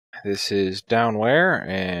This is Downwhere,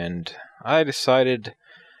 and I decided,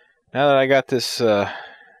 now that I got this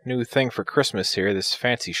new thing for Christmas here, this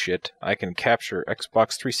fancy shit, I can capture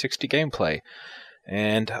Xbox 360 gameplay.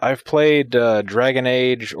 And I've played Dragon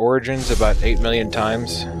Age Origins about 8 million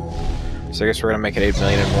times, so I guess we're gonna make it 8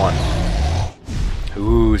 million and one.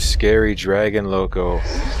 Ooh, scary dragon logo.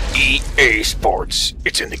 EA Sports,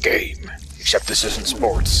 it's in the game. Except this isn't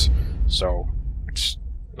sports, so it's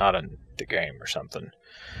not in the game or something.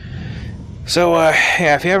 So,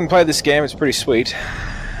 yeah, if you haven't played this game, it's pretty sweet.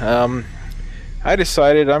 I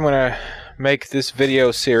decided I'm gonna make this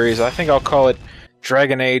video series, I think I'll call it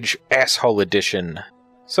Dragon Age Asshole Edition.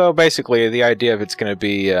 So basically, the idea of it's gonna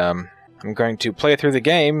be, I'm going to play through the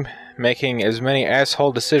game, making as many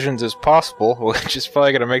asshole decisions as possible, which is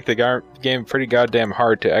probably gonna make the game pretty goddamn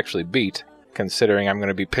hard to actually beat, considering I'm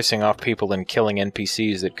gonna be pissing off people and killing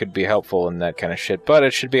NPCs that could be helpful and that kind of shit, but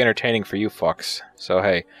it should be entertaining for you fucks. So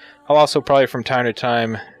hey, I'll also probably from time to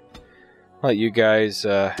time let you guys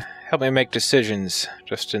help me make decisions,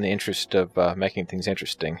 just in the interest of making things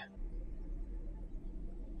interesting.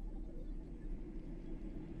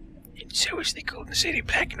 And so is the Golden City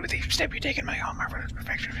blackened with each step you take in my home, marvelous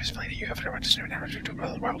perfection of his flame that you have to want to snow down to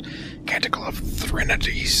the world. Canticle of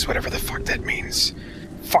Thrinities, whatever the fuck that means.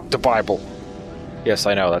 Fuck the Bible. Yes,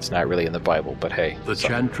 I know that's not really in the Bible, but hey. The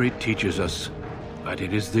chantry teaches us that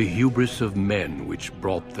it is the hubris of men which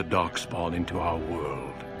brought the Darkspawn into our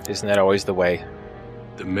world. Isn't that always the way?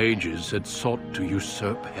 The mages had sought to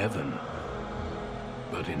usurp heaven,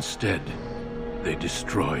 but instead, they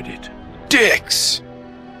destroyed it. Dicks!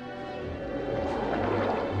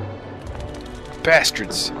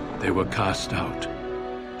 Bastards! They were cast out,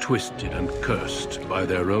 twisted and cursed by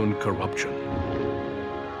their own corruption.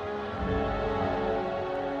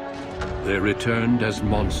 They returned as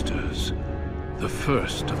monsters, the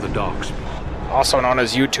first of the Darkspawn. Also known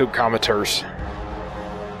as YouTube commenters.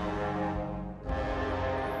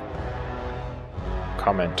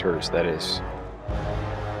 Commenters, that is.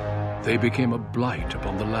 They became a blight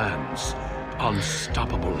upon the lands,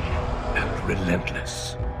 unstoppable and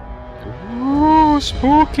relentless. Ooh,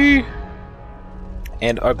 spooky!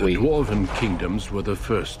 And ugly. The dwarven kingdoms were the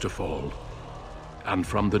first to fall, and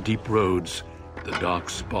from the deep roads, the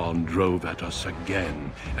Darkspawn drove at us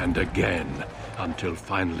again and again, until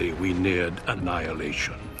finally we neared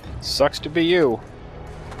annihilation. Sucks to be you.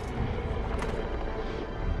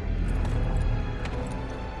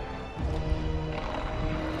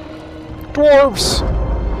 Dwarves!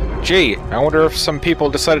 Gee, I wonder if some people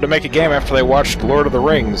decided to make a game after they watched Lord of the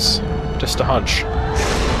Rings. Just a hunch.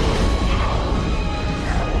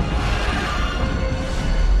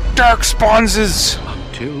 Darkspawnses!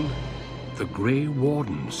 Until the Grey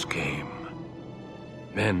Wardens came.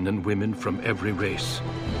 Men and women from every race,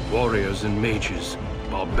 warriors and mages,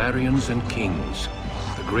 barbarians and kings.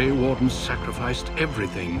 The Grey Wardens sacrificed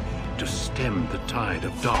everything to stem the tide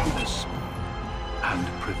of darkness and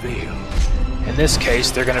prevail. In this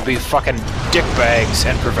case, they're gonna be fucking dickbags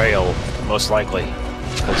and prevail, most likely.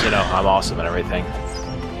 Because, you know, I'm awesome and everything.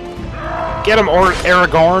 Get him,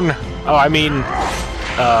 Aragorn! Oh, I mean,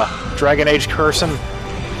 Dragon Age Curson.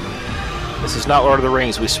 This is not Lord of the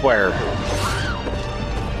Rings, we swear.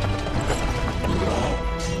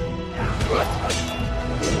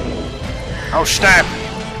 Oh, snap!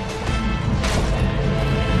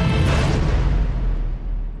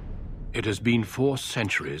 It has been 4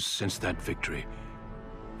 centuries since that victory,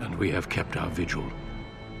 and we have kept our vigil.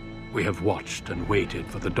 We have watched and waited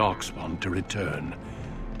for the Darkspawn to return.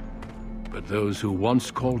 But those who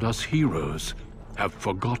once called us heroes have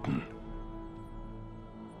forgotten.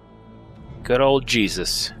 Good old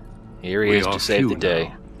Jesus. Here he is to save the day.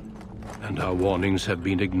 Now, and our warnings have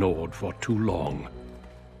been ignored for too long.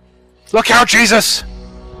 Look out, Jesus!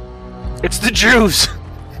 It's the Jews!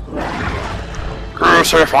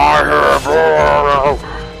 Crucify him!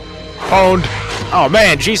 Owned! Oh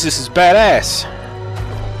man, Jesus is badass!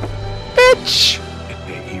 Bitch! It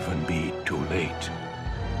may even be too late.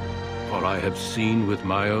 For I have seen with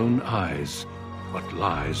my own eyes what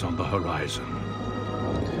lies on the horizon.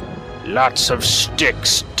 Lots of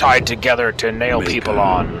sticks tied together to nail people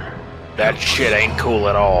on. That shit ain't cool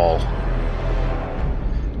at all.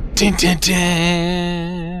 Dun, dun,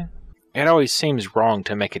 dun. It always seems wrong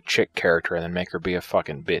to make a chick character and then make her be a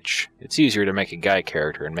fucking bitch. It's easier to make a guy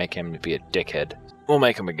character and make him be a dickhead. We'll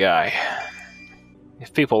make him a guy.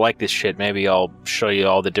 If people like this shit, maybe I'll show you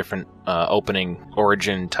all the different opening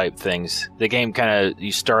origin type things. The game kind of,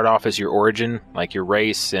 you start off as your origin, like your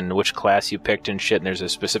race and which class you picked and shit, and there's a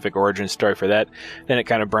specific origin story for that. Then it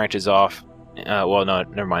kind of branches off Well, no,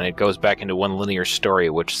 never mind. It goes back into one linear story,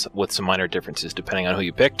 which with some minor differences depending on who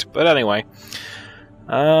you picked. But anyway,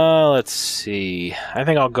 let's see. I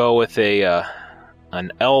think I'll go with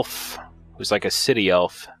an elf who's like a city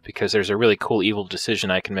elf, because there's a really cool evil decision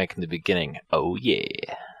I can make in the beginning. Oh yeah.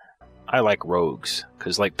 I like rogues,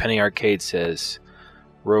 because like Penny Arcade says,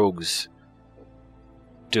 rogues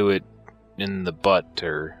do it in the butt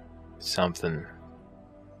or something.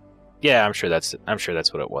 Yeah, I'm sure that's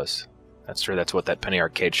what it was. That's what that Penny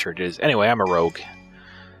Arcade shirt is. Anyway, I'm a rogue.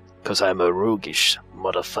 Because I'm a roguish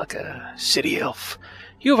motherfucker. City elf.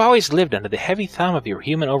 You have always lived under the heavy thumb of your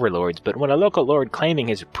human overlords, but when a local lord claiming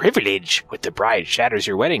his privilege with the bride shatters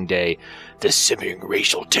your wedding day, the simmering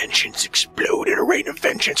racial tensions explode in a rain of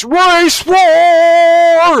vengeance. Race war!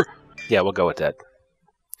 Yeah, we'll go with that.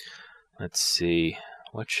 Let's see.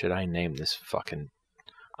 What should I name this fucking...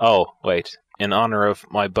 Oh, wait. In honor of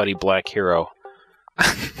my buddy Black Hero.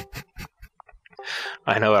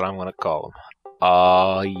 I know what I'm going to call him.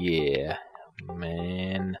 Oh, yeah.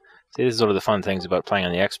 Man. See, this is one of the fun things about playing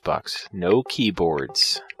on the Xbox. No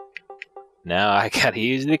keyboards. Now I gotta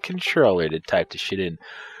use the controller to type the shit in.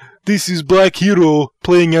 This is Black Hero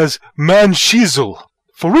playing as Man Shizzle.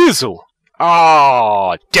 For Rizzle.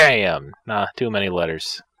 Oh, damn. Nah, too many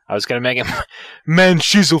letters. I was gonna make him Man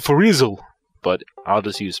Shizzle for Rizzle, but I'll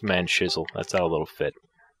just use Man Shizzle. That's how it'll fit.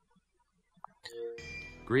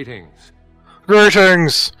 Greetings.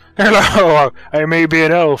 Greetings! Hello! I may be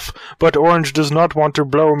an elf, but Orange does not want to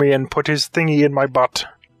blow me and put his thingy in my butt.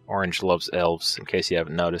 Orange loves elves, in case you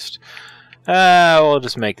haven't noticed. We'll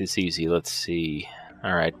just make this easy. Let's see.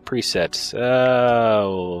 Alright, presets.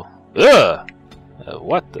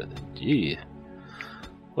 What the... Gee.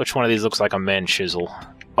 Which one of these looks like a Man Shizzle?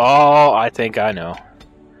 Oh, I think I know.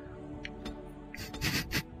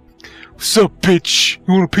 What's up, bitch?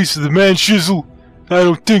 You want a piece of the Man Shizzle? I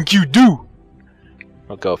don't think you do.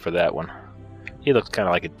 I'll go for that one. He looks kind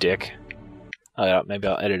of like a dick. Oh, yeah, maybe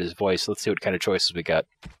I'll edit his voice. Let's see what kind of choices we got.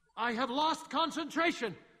 I have lost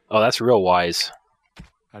concentration. Oh, that's real wise.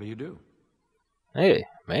 How do you do? Hey,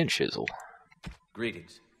 Man Shizzle.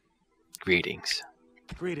 Greetings. Greetings.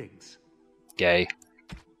 Greetings. Gay.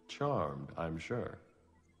 Charmed, I'm sure.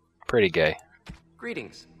 Pretty gay.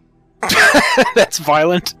 Greetings. That's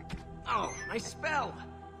violent. Oh, my spell.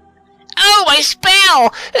 Oh, my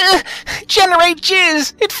spell! Generate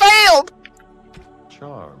jizz! It failed!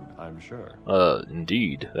 Charmed, I'm sure.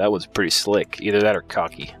 Indeed. That was pretty slick. Either that or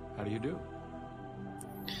cocky. How do you do?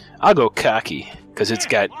 I'll go cocky, because it's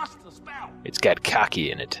got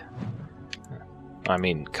cocky in it. I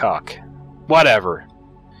mean, cock. Whatever.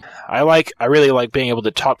 I really like being able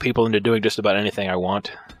to talk people into doing just about anything I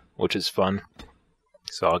want, which is fun.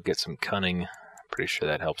 So I'll get some cunning. Pretty sure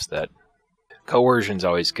that helps that. Coercion's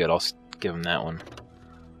always good. I'll give him that one.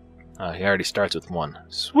 He already starts with 1.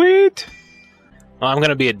 Sweet! Well, I'm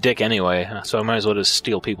gonna be a dick anyway, so I might as well just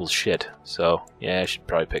steal people's shit. So, yeah, I should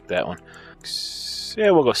probably pick that one.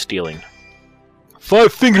 Yeah, we'll go stealing.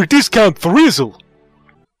 5-finger discount for Rizzle!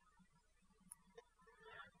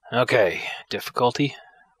 Okay, difficulty.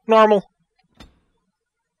 Normal.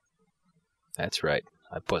 That's right,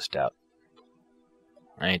 I pussed out.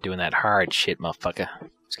 I ain't doing that hard shit, motherfucker.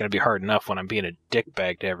 It's gonna be hard enough when I'm being a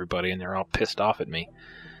dickbag to everybody and they're all pissed off at me.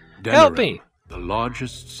 Help me! The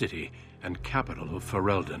largest city and capital of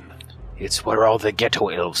Ferelden. It's where all the ghetto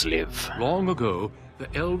elves live. Long ago,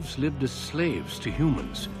 the elves lived as slaves to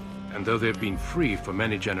humans, and though they've been free for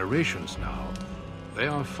many generations now, they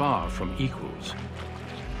are far from equals.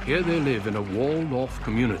 Here they live in a walled-off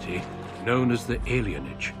community known as the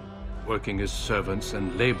Alienage, working as servants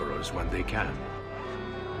and laborers when they can.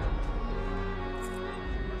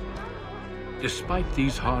 Despite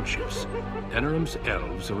these hardships, Denerim's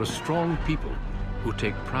elves are a strong people who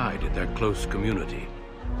take pride in their close community.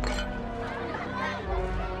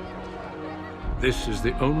 This is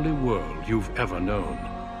the only world you've ever known.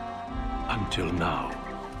 Until now.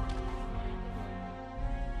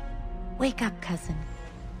 Wake up, cousin.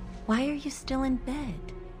 Why are you still in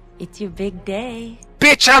bed? It's your big day.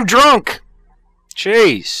 Bitch, I'm drunk!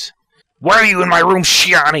 Jeez. Why are you in my room,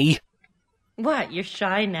 Shiani? What, you're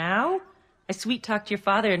shy now? I sweet-talked your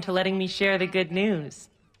father into letting me share the good news.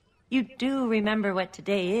 You do remember what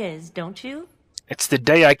today is, don't you? It's the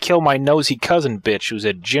day I kill my nosy cousin bitch who's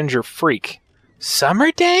a ginger freak.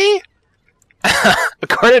 Summer day?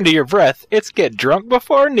 According to your breath, it's get drunk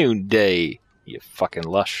before noonday. You fucking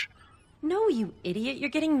lush. No, you idiot. You're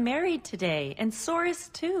getting married today. And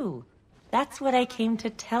Soris, too. That's what I came to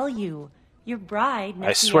tell you. Your bride, Nessiara,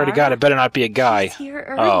 I swear to God, it better not be a guy. She's here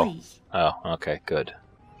early. Oh, okay, good.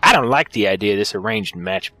 I don't like the idea of this arranged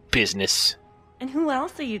match business. And who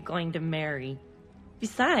else are you going to marry?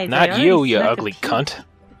 Besides, I Not already you, you snuck a ugly peek. cunt.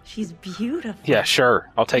 She's beautiful. Yeah, sure.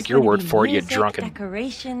 I'll take There's your gonna word be for it, you music, drunken...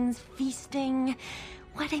 decorations, feasting.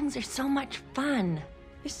 Weddings are so much fun.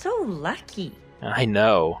 You're so lucky. I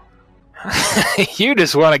know. You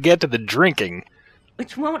just want to get to the drinking.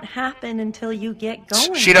 Which won't happen until you get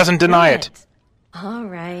going. She doesn't deny it. All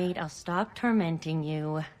right, I'll stop tormenting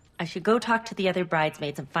you. I should go talk to the other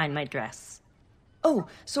bridesmaids and find my dress. Oh,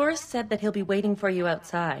 Soros said that he'll be waiting for you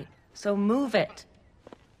outside, so move it.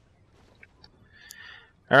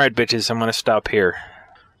 Alright, bitches, I'm gonna stop here.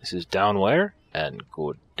 This is Downwhere, and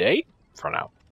good day for now.